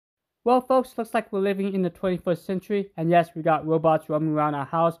Well, folks, looks like we're living in the 21st century, and yes, we got robots roaming around our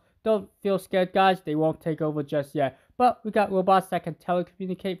house. Don't feel scared, guys. They won't take over just yet. But we got robots that can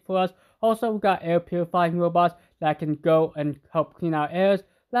telecommunicate for us. Also, we got air purifying robots that can go and help clean our airs.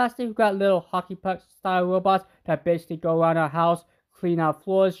 Lastly, we got little hockey puck style robots that basically go around our house, clean our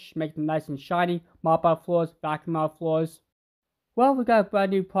floors, make them nice and shiny, mop our floors, vacuum our floors. Well, we got a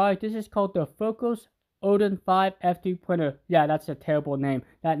brand new product. This is called the Fokoos Odin-5 F3 printer. Yeah, that's a terrible name.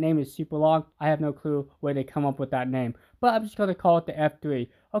 That name is super long. I have no clue where they come up with that name. But I'm just going to call it the F3.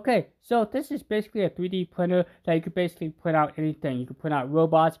 Okay, so this is basically a 3D printer that you could basically print out anything. You could print out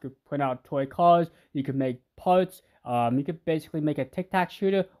robots, you could print out toy cars, you could make parts, you could basically make a tic-tac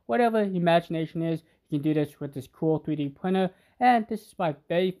shooter, whatever your imagination is. You can do this with this cool 3D printer. And this is my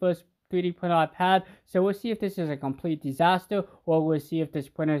very first 3D printer I've had, so we'll see if this is a complete disaster or we'll see if this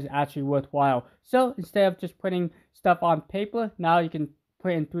printer is actually worthwhile. So instead of just putting stuff on paper, now you can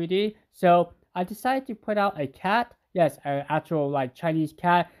print in 3D. So I decided to put out a cat. Yes, an actual like Chinese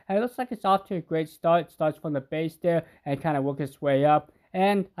cat, and it looks like it's off to a great start. It starts from the base there and kind of works its way up.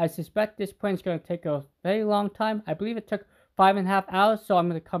 And I suspect this print is going to take a very long time. I believe it took 5.5 hours, so I'm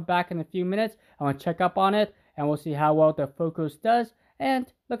going to come back in a few minutes. I'm going to check up on it, and we'll see how well the Fokoos does.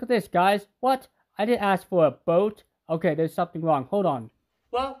 And look at this, guys. What? I didn't ask for a boat. Okay, there's something wrong. Hold on.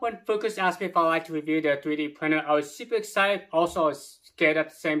 Well, when Fokoos asked me if I like to review their 3D printer, I was super excited. Also, I was scared at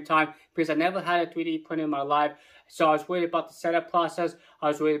the same time because I never had a 3D printer in my life. So I was worried about the setup process. I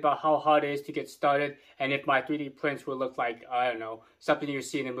was worried about how hard it is to get started. And if my 3D prints would look like, I don't know, something you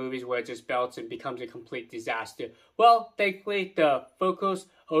see in the movies where it just belts and becomes a complete disaster. Well, thankfully, the Fokoos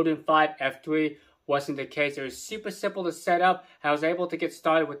Odin-5 F3 wasn't the case. It was super simple to set up. I was able to get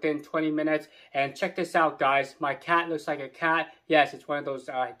started within 20 minutes. And check this out, guys. My cat looks like a cat. Yes, it's one of those,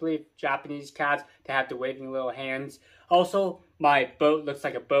 I believe, Japanese cats that have the waving little hands. Also, my boat looks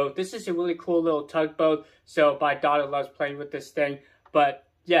like a boat. This is a really cool little tugboat. So my daughter loves playing with this thing. But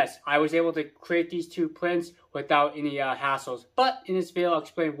yes, I was able to create these two prints without any hassles. But in this video, I'll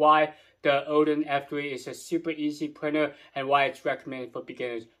explain why the Odin F3 is a super easy printer and why it's recommended for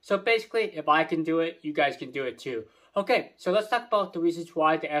beginners. So basically, if I can do it, you guys can do it too. Okay, so let's talk about the reasons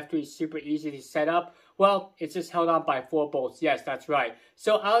why the F3 is super easy to set up. Well, it's just held on by 4 bolts. Yes, that's right.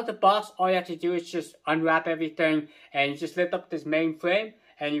 So out of the box, all you have to do is just unwrap everything and you just lift up this main frame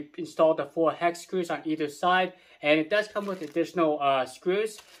and you install the 4 hex screws on either side. And it does come with additional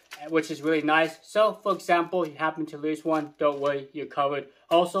screws, which is really nice. So, for example, you happen to lose one, don't worry, you're covered.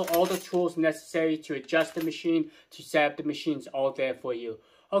 Also, all the tools necessary to adjust the machine, to set up the machine is all there for you.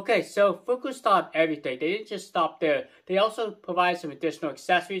 Okay, so Fokoos stopped everything. They didn't just stop there. They also provide some additional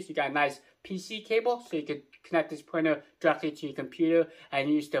accessories. You got a nice PC cable, so you can connect this printer directly to your computer and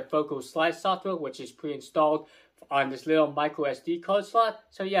use the Fokoos Slide software, which is pre-installed on this little micro SD card slot.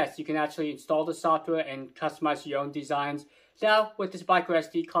 So yes, you can actually install the software and customize your own designs. Now, with this micro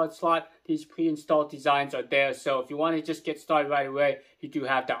SD card slot, these pre-installed designs are there. So if you want to just get started right away, you do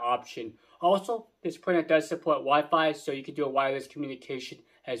have that option. Also, this printer does support Wi-Fi, so you can do a wireless communication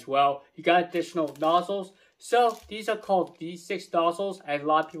as well. You got additional nozzles. So these are called V6 nozzles, and a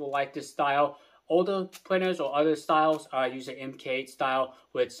lot of people like this style. Older printers or other styles use an MK8 style,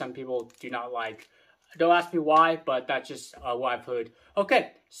 which some people do not like. Don't ask me why, but that's just what I've heard.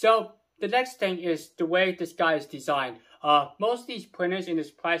 Okay, so the next thing is the way this guy is designed. Most of these printers in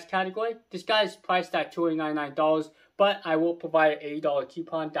this price category, this guy is priced at $299, but I will provide an $80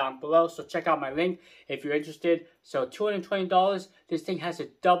 coupon down below, so check out my link if you're interested. So $220, this thing has a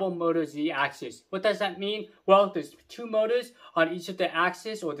double motor Z-axis. What does that mean? Well, there's 2 motors on each of the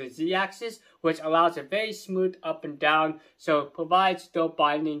axis or the Z-axis, which allows a very smooth up and down, so it provides no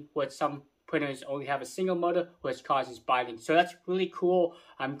binding with some printers only have a single motor, which causes binding. So that's really cool.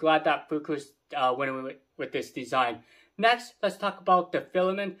 I'm glad that Fokoos went with this design. Next, let's talk about the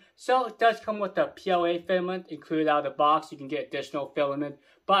filament. So it does come with the PLA filament included out of the box. You can get additional filament,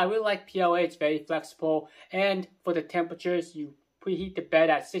 but I really like PLA. It's very flexible, and for the temperatures, you preheat the bed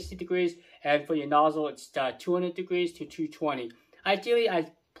at 60 degrees, and for your nozzle, it's 200 degrees to 220. Ideally, I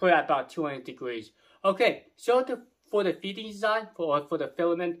put it at about 200 degrees. Okay, so for the feeding design, for the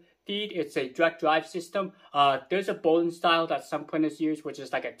filament feed, it's a direct drive system. There's a Bolton style that some printers use, which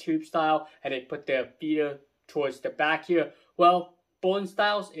is like a tube style, and they put their feeder towards the back here. Well, Bolton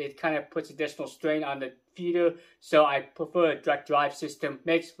styles, it kind of puts additional strain on the feeder, so I prefer a direct drive system.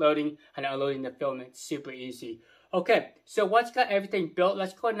 Makes loading and unloading the filament super easy. Okay, so once got everything built,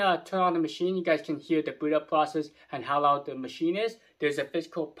 let's go ahead and turn on the machine. You guys can hear the boot up process and how loud the machine is. There's a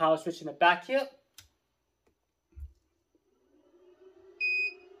physical power switch in the back here.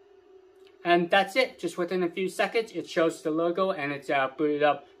 And that's it. Just within a few seconds, it shows the logo and it's booted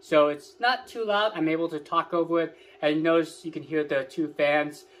up. So it's not too loud. I'm able to talk over it. And you notice you can hear the 2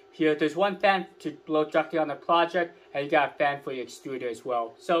 fans here. There's 1 fan to blow directly on the project, and you got a fan for your extruder as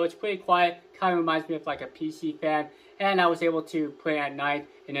well. So it's pretty quiet. Kind of reminds me of like a PC fan. And I was able to play at night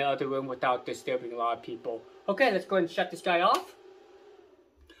in the other room without disturbing a lot of people. Okay, let's go ahead and shut this guy off.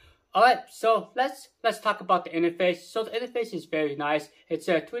 Alright, so let's talk about the interface. So the interface is very nice. It's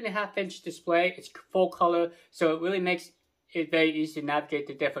a 2.5-inch display. It's full color, so it really makes it very easy to navigate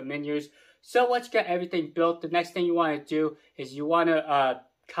the different menus. So once you get everything built, the next thing you want to do is you want to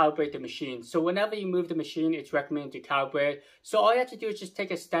calibrate the machine. So whenever you move the machine, it's recommended to calibrate. So all you have to do is just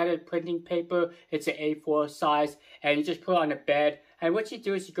take a standard printing paper. It's an A4 size, and you just put it on the bed. And what you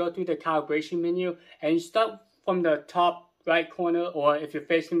do is you go through the calibration menu, and you start from the top right corner, or if you're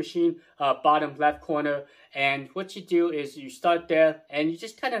facing the machine, bottom left corner. And what you do is you start there, and you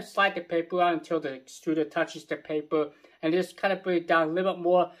just kind of slide the paper around until the extruder touches the paper, and just kind of bring it down a little bit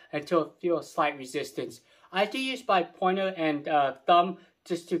more until it feels slight resistance. I do use my pointer and thumb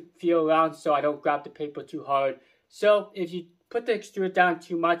just to feel around so I don't grab the paper too hard. So if you put the extruder down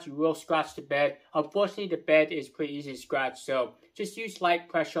too much, you will scratch the bed. Unfortunately, the bed is pretty easy to scratch, so just use light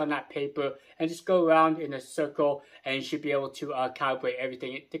pressure on that paper and just go around in a circle, and you should be able to calibrate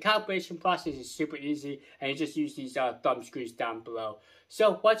everything. The calibration process is super easy, and you just use these thumb screws down below.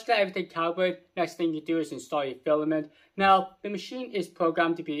 So once you got everything calibrated, next thing you do is install your filament. Now, the machine is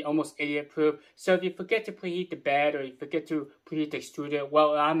programmed to be almost idiot-proof, so if you forget to preheat the bed or you forget to preheat the extruder,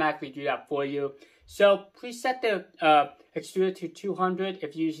 well, it'll automatically do that for you. So preset the extruder to 200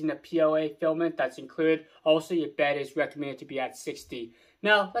 if you're using the PLA filament that's included. Also, your bed is recommended to be at 60.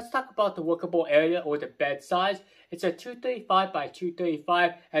 Now, let's talk about the workable area or the bed size. It's a 235 by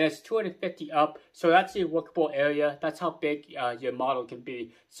 235 and it's 250 up, so that's your workable area. That's how big your model can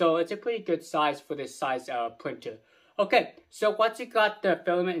be. So it's a pretty good size for this size printer. Okay, so once you got the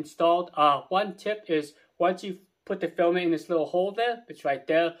filament installed, one tip is once you put the filament in this little hole there, it's right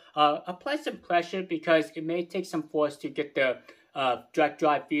there, apply some pressure because it may take some force to get the direct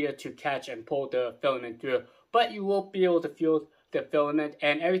drive feeder to catch and pull the filament through. But you will be able to feel the filament,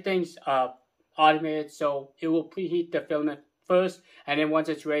 and everything's automated, so it will preheat the filament first, and then once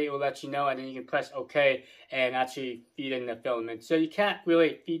it's ready, it will let you know, and then you can press OK and actually feed in the filament. So you can't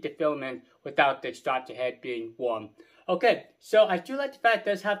really feed the filament without the extractor head being warm. Okay, so I do like the fact it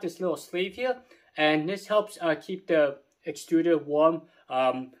does have this little sleeve here, and this helps keep the extruder warm.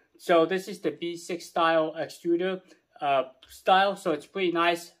 So this is the V6 style extruder style, so it's pretty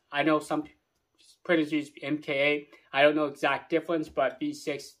nice. I know some printers use MK8. I don't know exact difference, but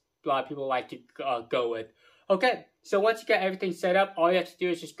V6 a lot of people like to go with. Okay, so once you get everything set up, all you have to do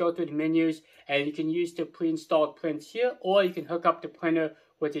is just go through the menus, and you can use the pre-installed prints here, or you can hook up the printer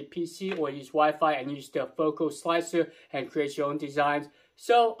with a PC or use Wi-Fi and use the Fokoos slicer and create your own designs.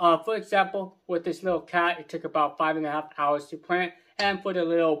 So, for example, with this little cat, it took about 5.5 hours to print, and for the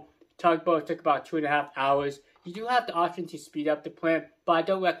little tugboat, it took about 2.5 hours. You do have the option to speed up the print, but I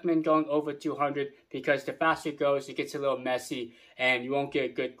don't recommend going over 200 because the faster it goes, it gets a little messy and you won't get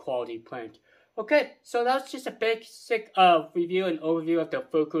a good quality print. Okay, so that was just a basic review and overview of the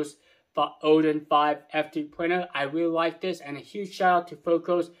Fokoos Odin-5 F3 printer. I really like this, and a huge shout out to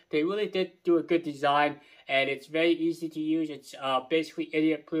Fokoos. They really did do a good design, and it's very easy to use. It's basically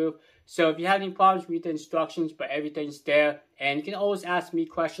idiot proof. So if you have any problems, read the instructions, but everything's there. And you can always ask me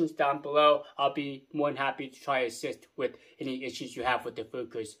questions down below. I'll be more than happy to try to assist with any issues you have with the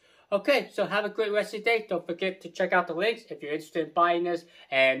Fokoos. Okay, so have a great rest of the day. Don't forget to check out the links if you're interested in buying this.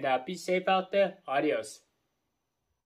 And be safe out there. Adios.